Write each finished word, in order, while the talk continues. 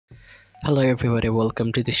Hello everybody,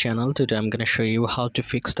 welcome to this channel. Today I'm gonna show you how to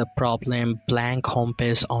fix the problem blank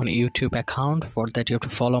homepage on YouTube account. For that you have to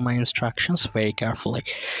follow my instructions very carefully.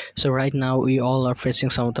 So right now we all are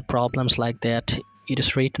facing some of the problems like that. It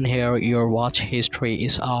is written here your watch history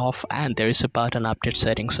is off and there is a button update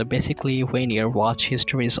settings. So basically when your watch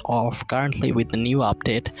history is off currently with the new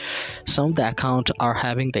update, some of the accounts are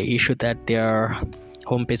having the issue that their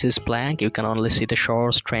homepage is blank. You can only see the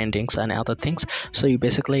shorts, trendings and other things. So you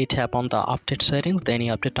basically tap on the update settings, then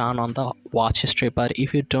you have to turn on the watch history. But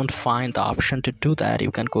if you don't find the option to do that,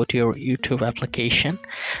 you can go to your YouTube application,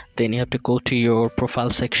 then you have to go to your profile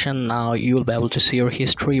section. Now you will be able to see your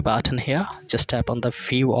history button here. Just tap on the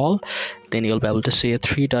view all, then you'll be able to see a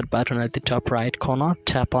three-dot button at the top right corner.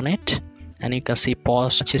 Tap on it and you can see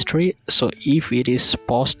pause history. So if it is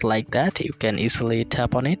paused like that, you can easily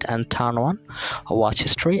tap on it and turn on watch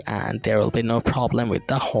history and there will be no problem with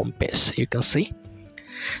the home page. You can see.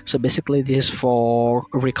 So basically this is for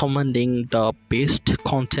recommending the best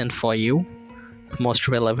content for you, most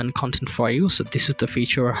relevant content for you. So this is the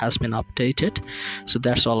feature has been updated. So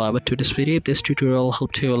that's all about today's video. If this tutorial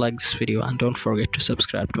helped you, like this video and don't forget to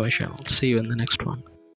subscribe to my channel. See you in the next one.